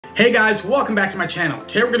Hey guys, welcome back to my channel.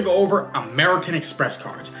 Today we're going to go over American Express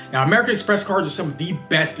cards. Now, American Express cards are some of the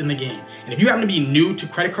best in the game. And if you happen to be new to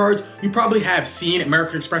credit cards, you probably have seen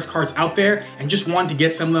American Express cards out there and just wanted to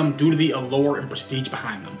get some of them due to the allure and prestige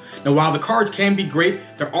behind them. Now, while the cards can be great,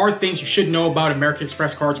 there are things you should know about American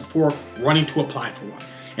Express cards before running to apply for one.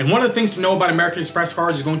 And one of the things to know about American Express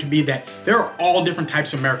cards is going to be that there are all different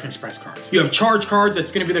types of American Express cards. You have charge cards, that's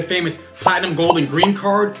going to be their famous platinum, gold, and green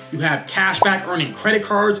card. You have cashback earning credit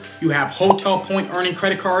cards. You have hotel point earning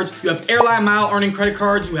credit cards. You have airline mile earning credit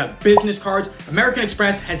cards. You have business cards. American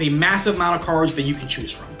Express has a massive amount of cards that you can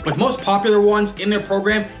choose from. But the most popular ones in their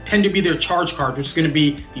program tend to be their charge cards, which is going to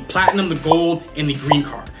be the platinum, the gold, and the green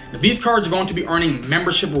card. Now, these cards are going to be earning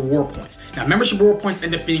membership reward points. Now, membership reward points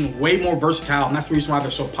end up being way more versatile, and that's the reason why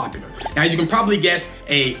they're so popular. Now, as you can probably guess,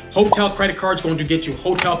 a hotel credit card is going to get you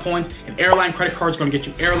hotel points, an airline credit card is going to get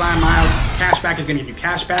you airline miles, cashback is going to give you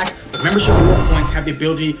cashback, but membership reward points have the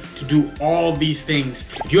ability to do all these things.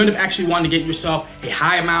 If you end up actually wanting to get yourself a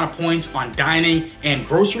high amount of points on dining and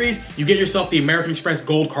groceries, you get yourself the American Express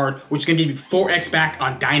Gold card, which is going to give you 4x back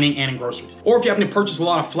on dining and in groceries. Or if you happen to purchase a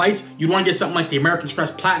lot of flights, you'd want to get something like the American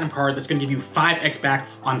Express Platinum card that's going to give you 5x back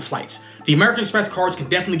on flights. The American Express cards can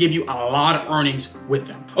definitely give you a lot of earnings with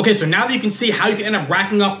them. Okay, so now that you can see how you can end up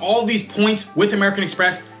racking up all these points with American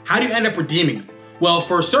Express, how do you end up redeeming them? Well,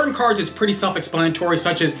 for certain cards, it's pretty self-explanatory,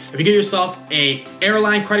 such as if you get yourself a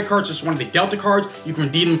airline credit card, just one of the Delta cards, you can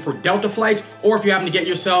redeem them for Delta flights, or if you happen to get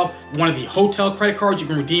yourself one of the hotel credit cards, you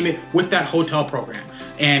can redeem it with that hotel program.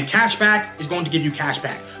 And cashback is going to give you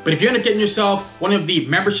cashback. But if you end up getting yourself one of the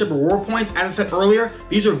membership reward points, as I said earlier,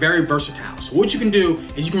 these are very versatile. So what you can do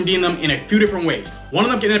is you can redeem them in a few different ways. One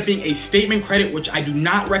of them can end up being a statement credit, which I do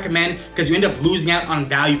not recommend because you end up losing out on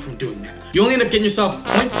value from doing that. You only end up getting yourself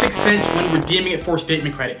 0.6 cents when redeeming it for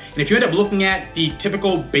statement credit. And if you end up looking at the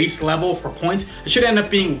typical base level for points, it should end up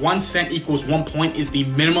being 1 cent equals 1 point is the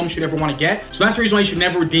minimum you should ever want to get. So that's the reason why you should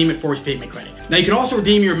never redeem it for a statement credit. Now, you can also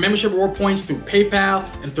redeem your membership reward points through PayPal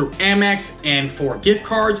and through Amex and for gift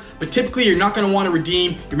cards, but typically you're not going to want to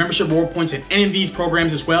redeem your membership reward points in any of these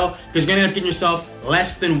programs as well, because you're going to end up getting yourself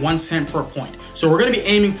less than 1 cent per point. So we're going to be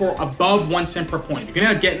aiming for above 1 cent per point. If you can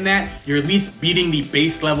end up getting that, you're at least beating the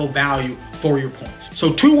base level value for your points.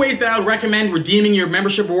 So two ways that I would recommend redeeming your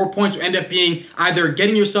membership reward points will end up being either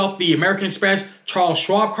getting yourself the American Express Charles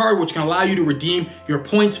Schwab card, which can allow you to redeem your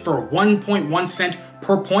points for 1.1 cent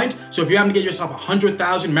per point. So if you happen to get yourself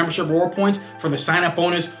 100,000 membership reward points for the sign-up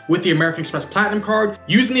bonus with the American Express Platinum card,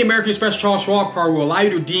 using the American Express Charles Schwab card will allow you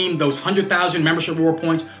to redeem those 100,000 membership reward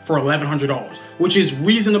points for $1,100, which is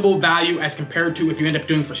reasonable value as compared to if you end up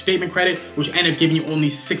doing for statement credit, which end up giving you only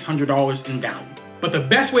 $600 in value. But the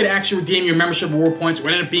best way to actually redeem your membership reward points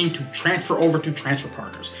would end up being to transfer over to transfer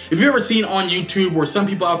partners. If you've ever seen on YouTube where some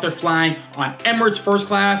people out there flying on Emirates first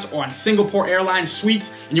class or on Singapore Airlines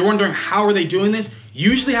suites, and you're wondering how are they doing this,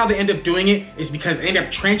 usually how they end up doing it is because they end up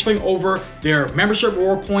transferring over their membership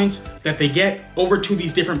reward points that they get over to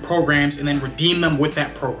these different programs and then redeem them with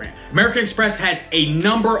that program. American Express has a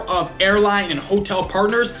number of airline and hotel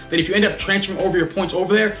partners that if you end up transferring over your points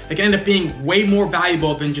over there, they can end up being way more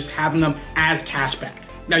valuable than just having them as cashback.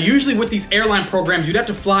 Now, usually with these airline programs, you'd have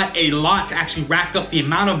to fly a lot to actually rack up the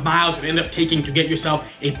amount of miles it would end up taking to get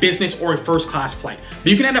yourself a business or a first class flight.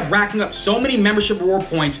 But you can end up racking up so many membership reward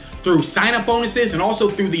points through sign-up bonuses and also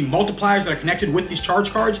through the multipliers that are connected with these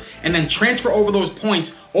charge cards, and then transfer over those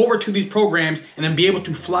points over to these programs and then be able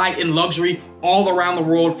to fly in luxury all around the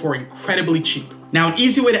world for incredibly cheap. Now, an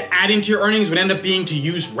easy way to add into your earnings would end up being to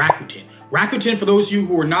use Rakuten. Rakuten, for those of you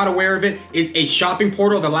who are not aware of it, is a shopping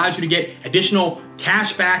portal that allows you to get additional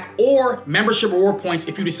cashback or membership reward points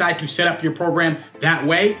if you decide to set up your program that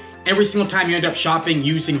way every single time you end up shopping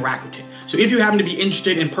using Rakuten. So if you happen to be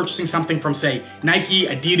interested in purchasing something from, say, Nike,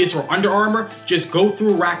 Adidas, or Under Armour, just go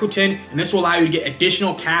through Rakuten, and this will allow you to get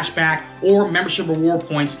additional cashback or membership reward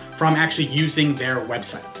points from actually using their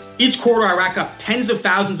website. Each quarter, I rack up tens of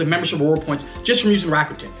thousands of membership reward points just from using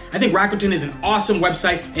Rakuten. I think Rakuten is an awesome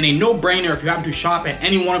website and a no-brainer if you happen to shop at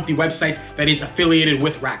any one of the websites that is affiliated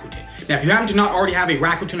with Rakuten. Now, if you happen to not already have a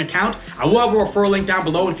Rakuten account, I will have a referral link down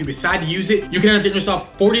below, and if you decide to use it, you can end up getting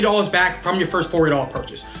yourself $40 back from your first $40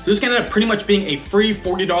 purchase. So this can end up pretty much being a free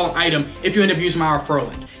 $40 item if you end up using my referral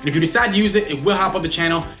link. And if you decide to use it, it will help out the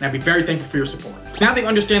channel, and I'd be very thankful for your support. So now that you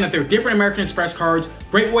understand that there are different American Express cards,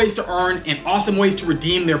 great ways to earn, and awesome ways to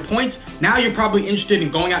redeem their points, now you're probably interested in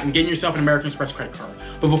going out and getting yourself an American Express credit card.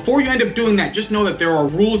 But before you end up doing that, just know that there are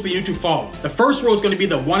rules that you need to follow. The first rule is going to be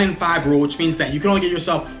the 1 in 5 rule, which means that you can only get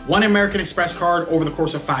yourself one American Express card over the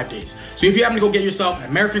course of 5 days. So if you happen to go get yourself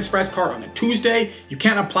an American Express card on a Tuesday, you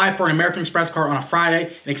can't apply for an American Express card on a Friday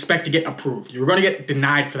and expect to get approved. You're going to get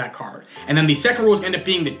denied for that card. And then the second rule is going to end up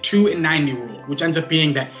being the 2 in 90 rule, which ends up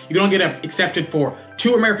being that you can only get accepted for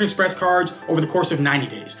 2 American Express cards over the course of 90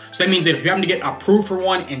 days. So that means that if you happen to get approved for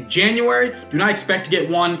one in January, do not expect to get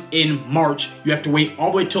one in March. You have to wait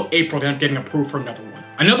all the way till April to end up getting approved for another one.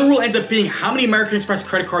 Another rule ends up being how many American Express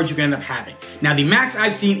credit cards you can end up having. Now, the max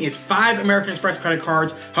I've seen is 5 American Express credit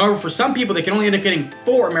cards. However, for some people, they can only end up getting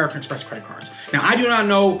 4 American Express credit cards. Now, I do not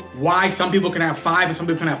know why some people can have 5 and some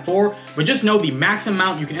people can have 4, but just know the max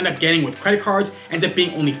amount you can end up getting with credit cards ends up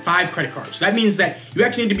being only 5 credit cards. So that means that you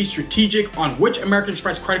actually need to be strategic on which American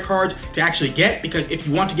Express credit cards to actually get, because if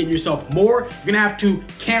you want to get yourself more, you're gonna have to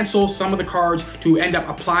cancel some of the cards to end up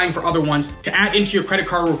applying for other ones to add into your credit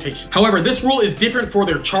card rotation. However, this rule is different for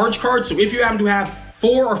their charge cards. So if you happen to have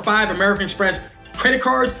 4 or 5 American Express credit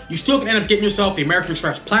cards, you still can end up getting yourself the American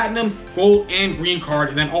Express Platinum, Gold, and Green card,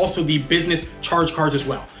 and then also the business charge cards as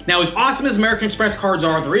well. Now, as awesome as American Express cards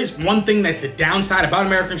are, there is one thing that's the downside about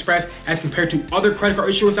American Express as compared to other credit card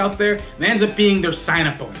issuers out there, and that ends up being their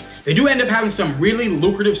sign-up bonus. They do end up having some really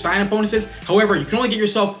lucrative sign-up bonuses. However, you can only get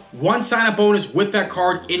yourself one sign-up bonus with that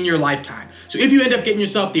card in your lifetime. So if you end up getting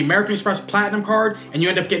yourself the American Express Platinum card and you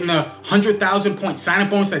end up getting the 100,000 point sign-up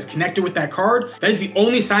bonus that's connected with that card, that is the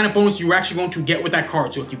only sign-up bonus you're actually going to get with that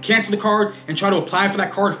card. So if you cancel the card and try to apply for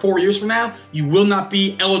that card 4 years from now, you will not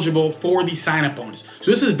be eligible for the sign-up bonus.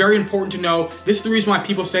 So this is very important to know. This is the reason why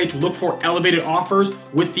people say to look for elevated offers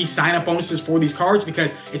with the sign-up bonuses for these cards,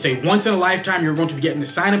 because it's a once in a lifetime you're going to be getting the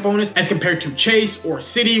sign-up bonus, as compared to Chase or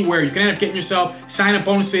Citi, where you can end up getting yourself sign-up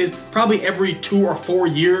bonuses probably every 2 or 4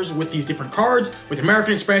 years with these different cards. With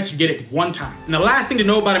American Express, you get it one time. And the last thing to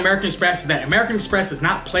know about American Express is that American Express does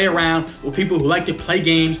not play around with people who like to play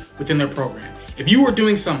games within their program. If you were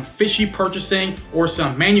doing some fishy purchasing or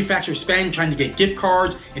some manufacturer spend, trying to get gift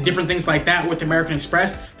cards and different things like that with American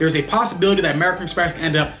Express, there's a possibility that American Express can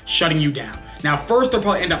end up shutting you down. Now, first, they'll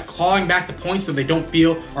probably end up clawing back the points that they don't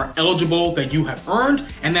feel are eligible that you have earned.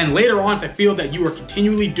 And then later on, if they feel that you are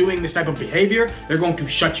continually doing this type of behavior, they're going to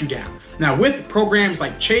shut you down. Now, with programs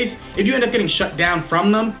like Chase, if you end up getting shut down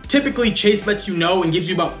from them, typically Chase lets you know and gives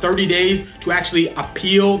you about 30 days to actually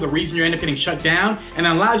appeal the reason you end up getting shut down, and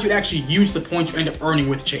that allows you to actually use the points you end up earning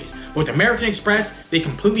with Chase. But with American Express, they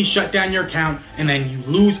completely shut down your account and then you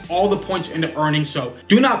lose all the points you end up earning. So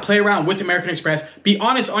do not play around with American Express. Be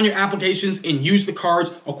honest on your applications and use the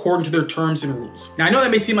cards according to their terms and rules. Now, I know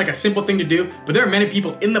that may seem like a simple thing to do, but there are many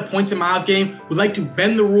people in the points and miles game who like to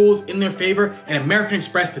bend the rules in their favor, and American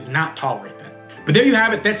Express does not tolerate that. But there you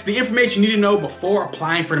have it. That's the information you need to know before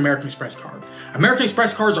applying for an American Express card. American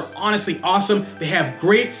Express cards are honestly awesome. They have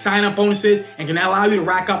great sign-up bonuses and can allow you to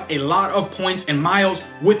rack up a lot of points and miles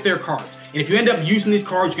with their cards. And if you end up using these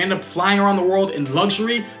cards, you can end up flying around the world in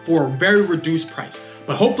luxury for a very reduced price.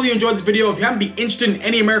 But hopefully you enjoyed this video. If you happen to be interested in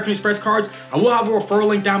any American Express cards, I will have a referral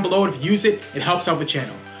link down below, and if you use it, it helps out the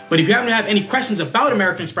channel. But if you happen to have any questions about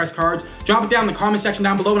American Express cards, drop it down in the comment section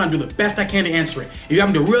down below and I'll do the best I can to answer it. If you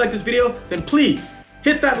happen to really like this video, then please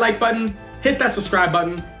hit that like button, hit that subscribe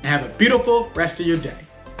button, and have a beautiful rest of your day.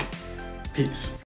 Peace.